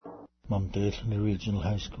Mamdalani Regional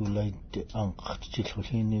High School late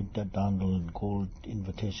Tilhulini Dandal Gold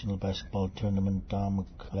Invitational Basketball Tournament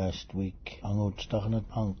Damak last week. Angut Stagnat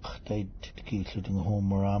Date Keeling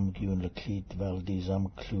Homer Amgu Lakit Valdez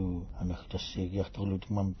Amklu and Tasig Yachtalut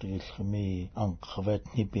Mamdil Khami Ankavet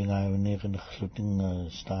Nipping Ionir and Khluting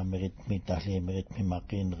Stamerit Mitali Merit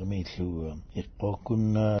Mimakin Remitlu. It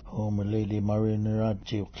Bokun Homer Lady Mariner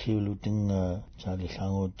Kluting Charlie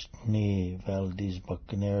Sangut Ni Valdez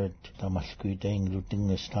Buccaneer Tamasquitang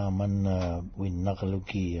looting Staman win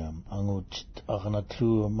Nakaluki Angut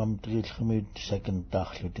Aganatlu Mamdil Khami second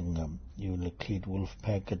Dach looting Unicleed Wolf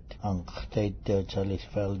Packet Tate Charlie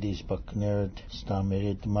Valdez Buccaneer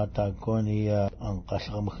Stamerit Matagoni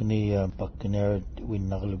Ankasramkhni Buccaneer win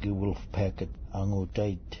Nakaluki Wolf Packet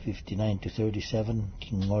Angutate 59-37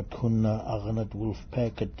 Kingot Kunna Aganat Wolf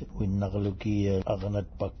Packet win Nakaluki Aganat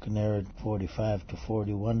Buccaneer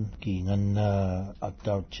 45-41 Kingan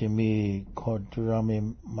Akdar Chimi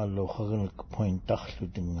Kordrami Malohagan Point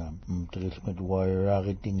Dachluting Trilsmet Wire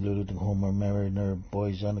Ragiting Luluting Homer Mariner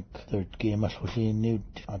Boys and third game Ashwali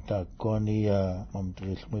Newt Atakoni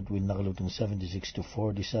Trilsmet win Nakaluting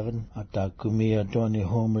 76-47 Atakumi Johnny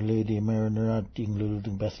Homer Lady Mariner at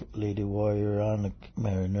Luluting Beth Lady Warrior Anak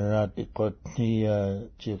Mariner at Ikotni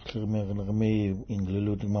Chikmerami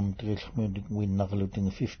Ingluting Trilsmet win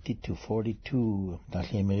Nakaluting 50-42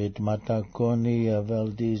 Tashimerit Matakoni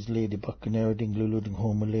Valdez Lady Buccaneer including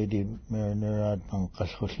Homer Lady Mariner at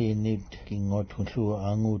Ankashoshinit Kingot Hunsu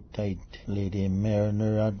Angutait Lady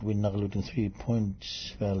Mariner at win including 3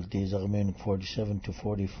 points Valdez Armenian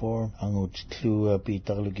 47-44 Angut Klu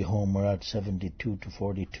Peter Lugi Homer at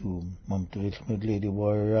 72-42 Mamtrilsmid Lady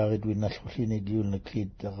Warrior at win Nashoshinit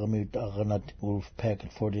Unaklit Aramut Aranat Wolf Pack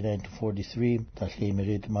at 49-43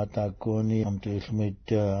 Tashimerit Matakoni Mamtrilsmid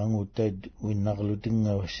Angutait win including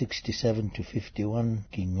 67-51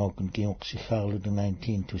 King Oak and King Oxycharlu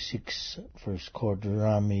 19-6 first quarter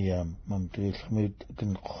Rami Mamtrilchmut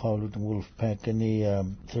can Khalut Wolf Pack any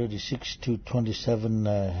 36-27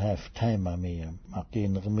 half time Ami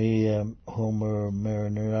Makin Rami Homer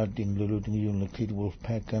Mariner adding Luluting Unlikid Wolf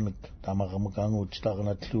Pack and Tamaramukangut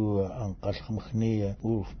Stagnatlu Ankashmkhni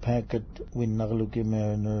Wolf Packet win Narluki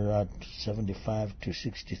Mariner at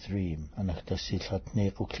 75-63 Anaktasil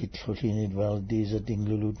Hatne Kuklit Holinid Valdez at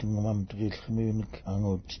Luluting Mamtrilchmut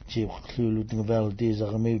Angut Chip Luluting Valdez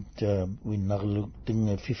Armut win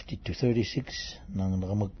Narluting 50-36 Nang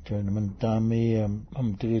Ramak tournament Dami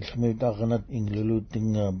Mamtrilchmut Aganat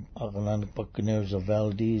Luluting Aganan Buccaneers of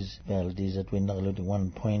Valdez at win Narluting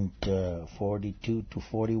 1 point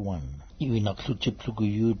 42-41 Iwinakluchiplugu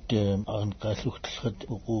yut Ankasluchtschat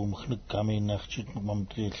Mkhnik Kami Nachchut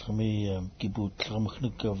Mamtrilchmi Kibut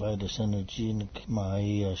Mkhnik Virus Energy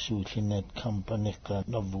Mai Suchinet Company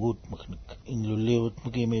Navgut Mkhnik Iraluller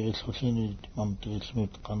Mgemer Suchinit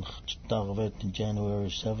Mamtrilchmit Kanchtarvet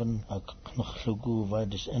January 7 Aknachlugu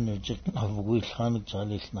Virus Energy Navgut Khanik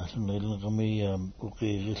Chalis National Rami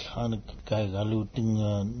Ukiril Khanik Kagaluting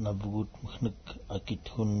Navgut Mkhnik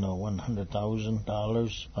Akithun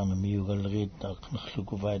 $100,000 Panamiu Rit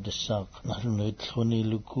Aknachluku Vide Sak Nahlunrit Honi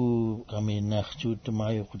Luku Kami Nachut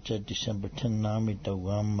Mayo December 10 Nami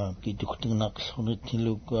Tawam Kitukting Nakshunit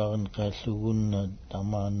Luku and Kaslugun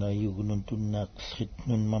Tamana Yugunun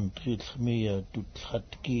Nakshitnun Mamtrit Mia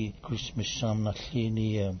Tuthatki Christmas Sam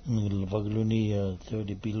Naslini Nilvagluni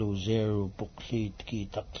 30 below zero Buklit Ki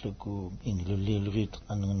Takluku Iraluller Rit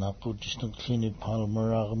and Nakut Clinic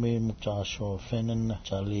Palmer Army Mutasho Fenen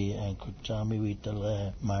Charlie and Kuchami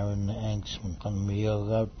Vitale Marin Angsman kan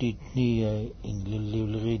miyagautit ni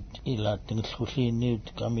Iraluller ilating Khusini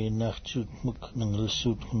kami nachut muk nang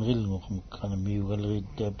lusut kunril ngok kan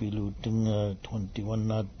miyagalit piluting 21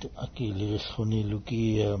 nat akili khuni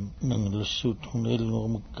luki nang lusut kunril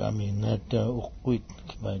ngok kami nat ukwit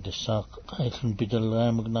by the sak kaitun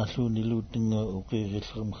bidal magnasu niluting ukiril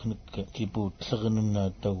khumkhnik kibut saganum na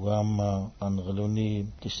tawam angaluni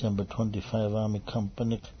December 25 ami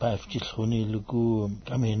company 5 khuni luku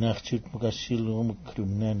kami nachut Mugasil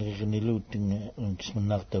Mukdunan Niluting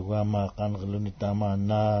Smanak Tawama Kangaluni Tama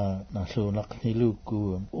Nasunak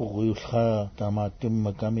Niluku Uyusha Tamatum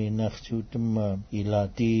Makami Nachutum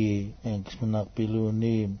Ilati and Smanak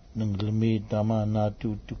Piluni Nanglimi Tama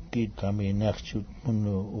Natu Tukit Kami Nachut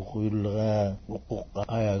Munu Uyulra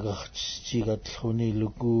Ayagach Chigat Huni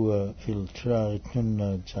luku filtrate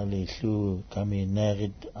nun chali lu kami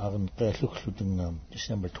nerid arn qelukhlutunga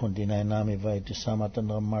December 29 nami vai to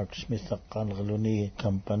samatan Mark Smith qalgaluni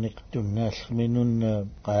company tunnal minun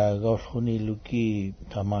qagawlkhuni luki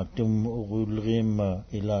tamatum urulrim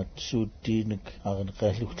ila tsutinik arn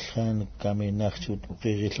qelukhlhan kami nakhchut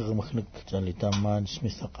uqirillrmkhnik chali taman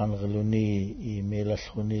Smith qalgaluni email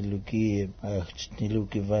alkhuni luki aychtni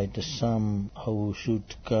luki vai to sam how shoot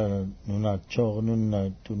ka nuna chornun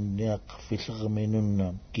tunniaq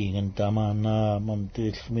fillerminun kiingan tamana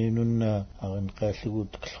mamtilminun aran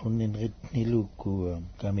qallugut klhunin ritniluku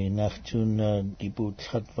kami nachtun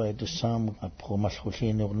dibutlat vai to sam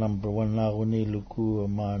apromalkhulin number 1 laruni luku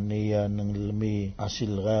mania nanglmi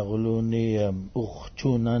asilraruluni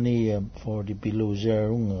urchunani for the below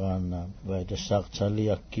zero ngana vai to sarchali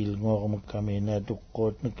akil ngorm kami na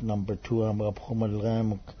tuqotnik number 2 amra promalram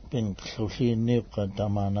pen khulini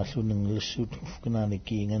qadamana luning lusut fuknani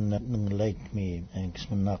kiingan nang light me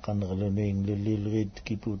anksmna qanrluning lililrit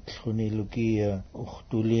kiput khuni luki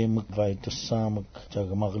ukhtulim vai to sam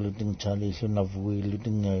jagmagluting chali lunavui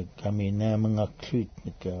luting kamina mangaklut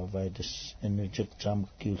nik vai this energy jam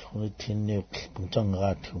kil khuni thinne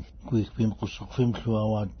punchangrathu kuik pin qusufim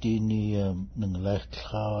khluawatini nang light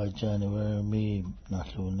khawa January me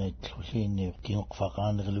nahlunait khulini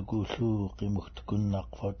kinqfaqan rlugulu qimuktkun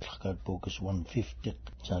naqfat kat focus 150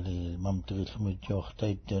 chali mamtrillmit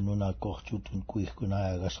joxtait nuna korchutun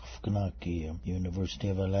kuikuna gasfknaki University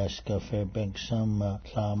of Alaska Fairbanks sam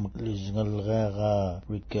lam lizgalgara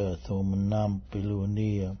rika thumnam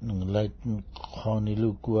piluni ng light khani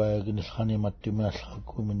lukwa gnilkhani mattimal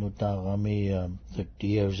minuta gami 30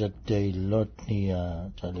 years at day lotni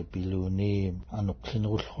chali piluni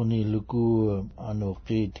anuqlinrulkhuni luku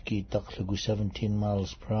anuqit ki taqlugu 17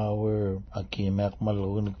 miles per hour aki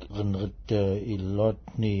maqmal غنغت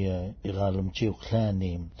اللوتني إغالم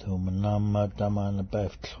تيوخلاني ثم نام تامان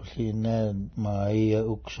بافتلخلينا ما هي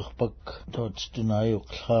أكسخبك توتستنا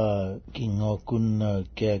يوخلا كينغو كن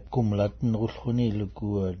كملاتن غلخوني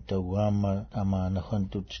لكو دوام تامان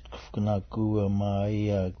خنتو تتكفكناكو ما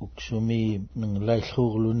هي أكسومي نغلاي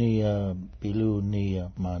خغلوني بلوني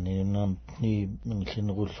ما نمتني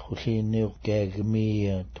نغلين غلخليني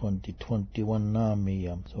وكاغمي 2021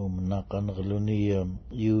 نامي ثم ناقا نغلوني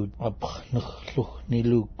abkhluh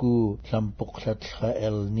niluku lampuklatha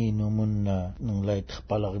el ninumunna nglait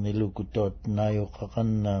khpalag niluku tot nayo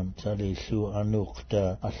qakanna chalisu anuqta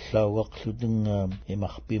allawaqluding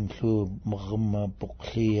imakhpimlu mghum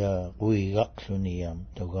puklia uigaqlunia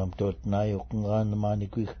togam tot nayo ngan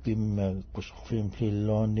manikuikpim kuskhfim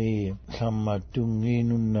filoni samma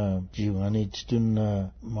tunginunna jiwanittunna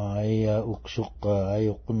maaya uksuqa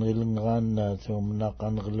ayuqnilngan thumna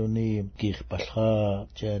qangluni kikhpalha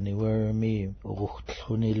January me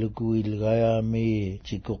urukhtlhuni luguil gayami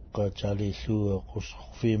chikukka chalisu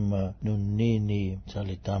quskhfim nunnini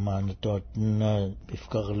chalitama totna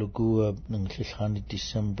bifkarlugu nanghlilkhani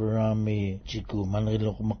December ami chiku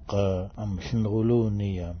manrilukmaqa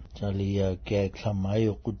amhlnruluni chalia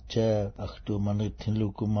kekhlamayo qutcha akhtu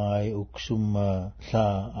manrithinluku mai uksumma la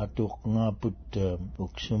atuqngaput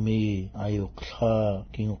uksumi ayuqlha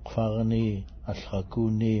kinqfarni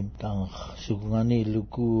alhakuni tang sugani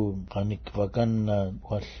luku qanikvakan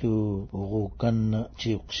wallu urukan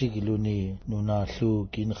chiqsigiluni nunallu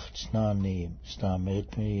kinxtsnani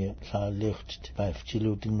stametmi lalicht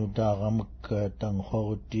paifchilutin nudaramak tang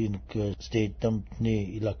horutin ke statemtni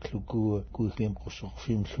ilakluku kuifim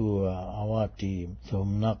qusufimlu awati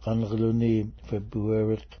thumna qangluni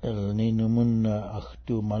February elninumun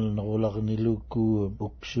akhtu malnrulagni luku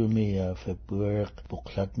uksumi February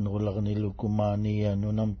buqlatnrulagni luku mania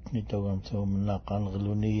nunamtni tawam thumna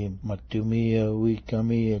qangluni matumi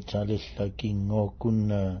wikami chalilla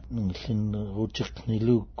kingokun nglin rutiqni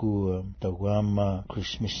luku tawam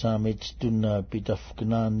Christmas summit tunna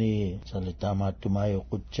pitafknani chalitama tumayo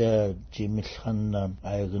qutcha jimilkhanna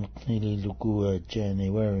aygnqni luku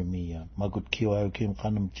January mia magut kiwayo kim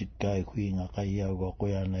qanemcit kai khuinga qayyago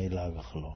qoyana ilagaqlo